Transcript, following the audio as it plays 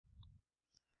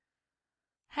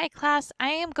Hi class, I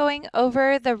am going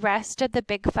over the rest of the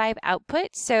Big 5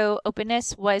 output. So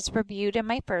openness was reviewed in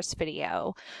my first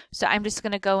video. So I'm just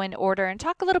going to go in order and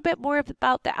talk a little bit more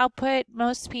about the output.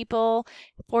 Most people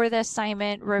for the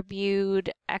assignment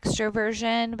reviewed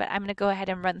extroversion, but I'm going to go ahead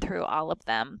and run through all of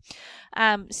them.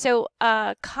 So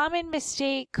a common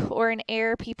mistake or an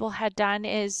error people had done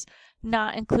is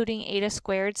not including eta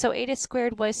squared. So eta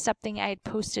squared was something I had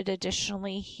posted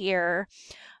additionally here.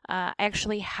 I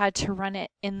actually had to run it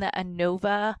in the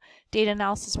ANOVA data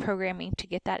analysis programming to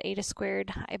get that eta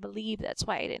squared. I believe that's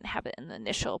why I didn't have it in the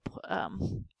initial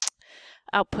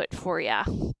output for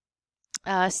you.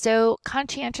 So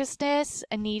conscientiousness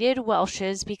needed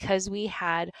Welsh's because we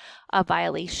had a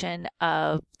violation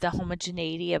of the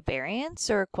homogeneity of variance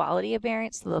or equality of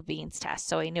variance, the Levene's test.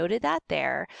 So I noted that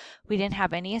there. We didn't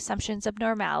have any assumptions of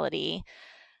normality.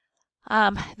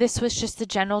 This was just the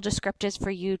general descriptives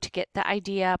for you to get the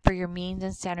idea for your means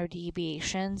and standard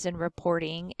deviations and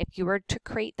reporting. If you were to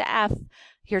create the F,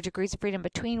 your degrees of freedom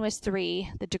between was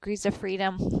 3, the degrees of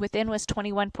freedom within was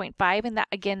 21.5, and that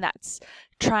again, that's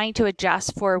trying to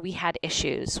adjust for we had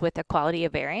issues with equality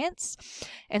of variance.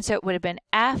 And so it would have been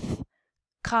F,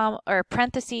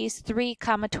 parentheses 3,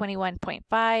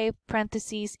 21.5,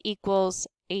 parentheses equals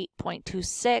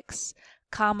 8.26,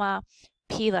 comma,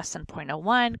 P less than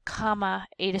 0.01, comma,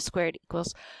 eta squared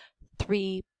equals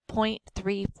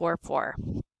 3.344.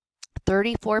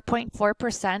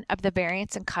 34.4% of the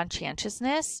variance in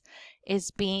conscientiousness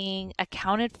is being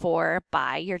accounted for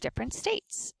by your different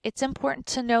states. It's important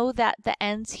to know that the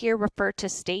ends here refer to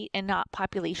state and not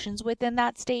populations within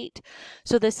that state.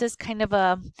 So this is kind of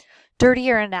a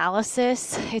dirtier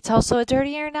analysis. It's also a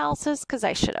dirtier analysis because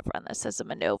I should have run this as a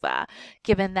MANOVA,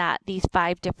 given that these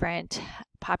 5 different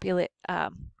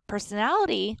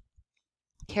personality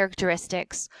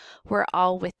characteristics were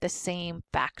all with the same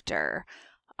factor,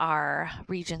 are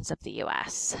regions of the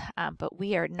U.S. But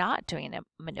we are not doing a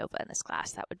MANOVA in this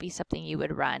class. That would be something you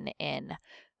would run in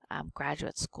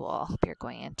graduate school if you're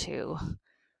going into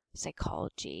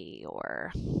psychology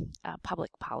or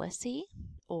public policy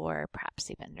or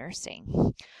perhaps even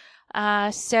nursing.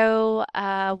 So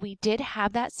we did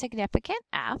have that significant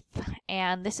F,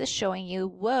 and this is showing you,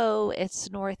 whoa,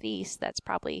 it's Northeast. That's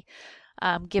probably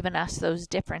given us those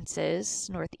differences.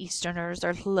 Northeasterners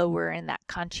are lower in that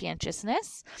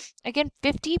conscientiousness. Again,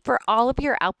 50 for all of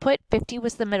your output. 50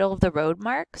 was the middle of the road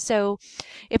mark. So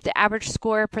if the average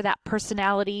score for that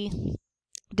personality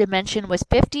dimension was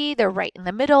 50, they're right in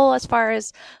the middle as far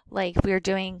as like if we were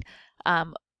doing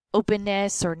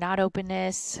openness or not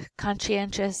openness,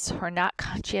 conscientious or not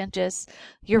conscientious,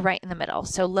 you're right in the middle.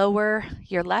 So lower,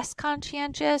 you're less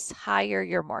conscientious, higher,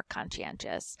 you're more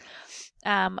conscientious.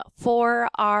 For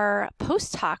our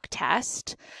post hoc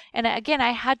test, and again,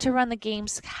 I had to run the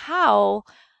games how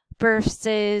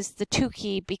versus the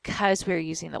Tukey because we were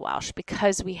using the Welsh,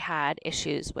 because we had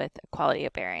issues with equality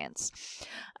of variance.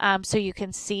 So you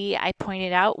can see I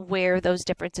pointed out where those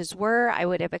differences were. I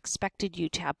would have expected you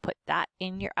to have put that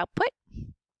in your output.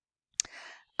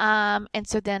 And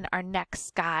so then our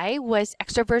next guy was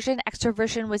extroversion.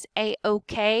 Extroversion was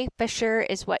A-OK. Fisher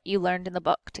is what you learned in the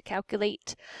book to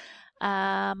calculate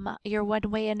your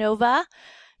one-way ANOVA.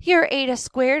 Your eta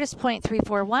squared is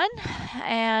 0.341,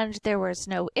 and there was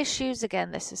no issues.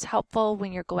 Again, this is helpful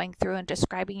when you're going through and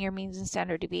describing your means and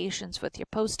standard deviations with your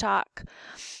post hoc.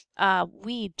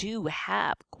 We do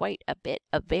have quite a bit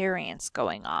of variance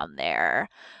going on there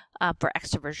for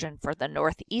extroversion for the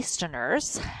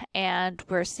Northeasterners, and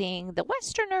we're seeing the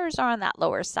Westerners are on that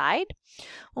lower side.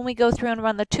 When we go through and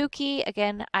run the Tukey,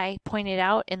 again, I pointed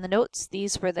out in the notes,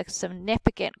 these were the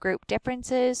significant group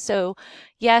differences. So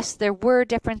yes, there were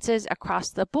differences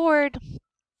across the board.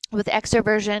 With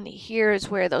extroversion, here's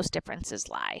where those differences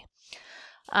lie.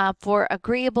 For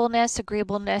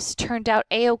agreeableness turned out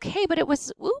A-OK, but it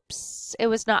was, oops, it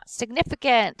was not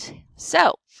significant.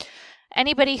 So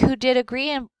anybody who did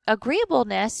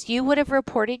agreeableness, you would have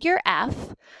reported your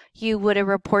F, you would have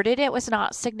reported it was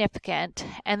not significant,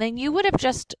 and then you would have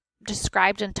just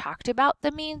described and talked about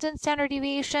the means and standard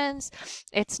deviations.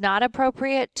 It's not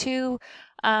appropriate to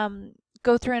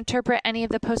go through and interpret any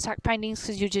of the post hoc findings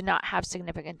because you did not have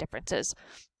significant differences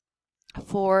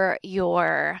for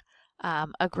your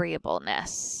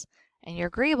agreeableness. And your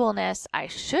agreeableness, I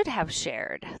should have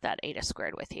shared that eta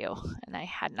squared with you, and I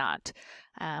had not.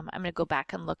 I'm going to go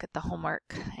back and look at the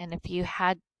homework, and if you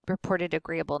had reported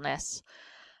agreeableness,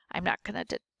 I'm not going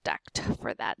to deduct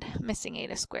for that missing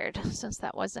eta squared since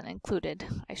that wasn't included.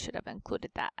 I should have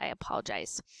included that. I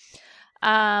apologize.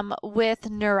 With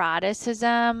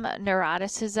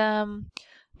neuroticism,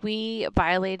 we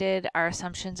violated our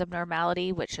assumptions of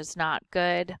normality, which is not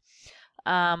good.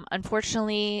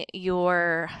 Unfortunately,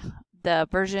 the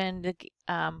version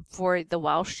for the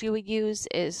Welsh you would use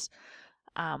is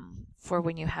for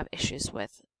when you have issues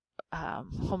with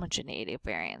homogeneity of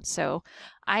variance. So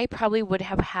I probably would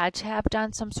have had to have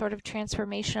done some sort of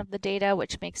transformation of the data,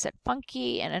 which makes it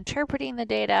funky in interpreting the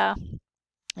data.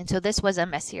 And so this was a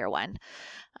messier one.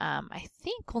 I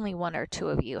think only one or two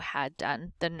of you had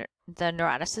done the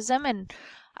neuroticism, and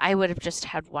I would have just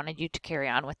had wanted you to carry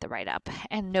on with the write-up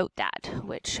and note that,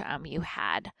 which you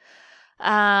had.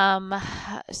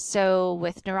 So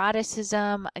with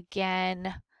neuroticism,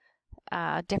 again,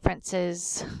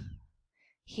 differences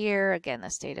here. Again,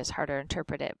 this data is harder to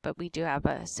interpret it, but we do have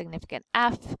a significant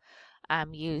F.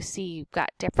 You see you've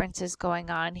got differences going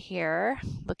on here,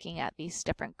 looking at these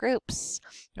different groups.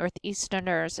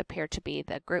 Northeasterners appear to be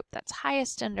the group that's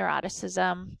highest in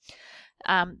neuroticism.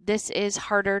 This is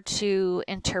harder to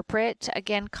interpret.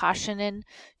 Again, caution in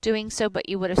doing so, but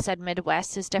you would have said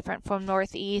Midwest is different from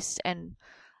Northeast, and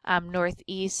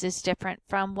Northeast is different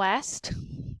from West.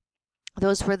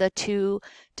 Those were the two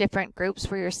different groups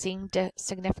where you're seeing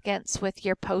significance with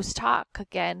your post hoc.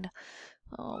 Again,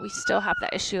 we still have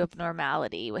the issue of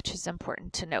normality, which is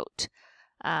important to note.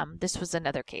 This was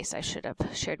another case I should have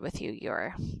shared with you,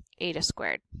 your eta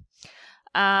squared.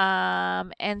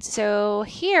 And so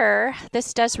here,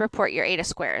 this does report your eta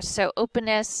squares. So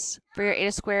openness for your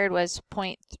eta squared was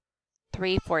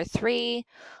 0.343.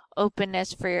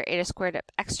 Openness for your eta squared of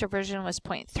extroversion was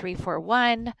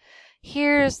 0.341.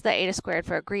 Here's the eta squared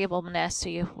for agreeableness, so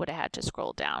you would have had to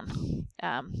scroll down.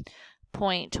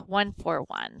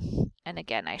 0.141. And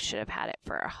again, I should have had it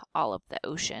for all of the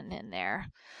ocean in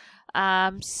there.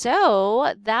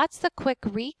 So that's the quick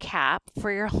recap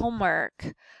for your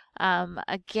homework.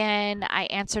 Again, I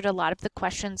answered a lot of the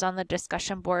questions on the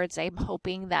discussion boards. I'm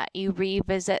hoping that you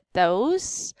revisit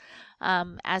those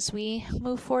as we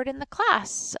move forward in the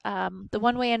class. The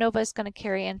one-way ANOVA is going to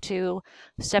carry into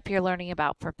the stuff you're learning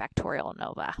about for factorial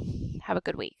ANOVA. Have a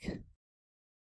good week.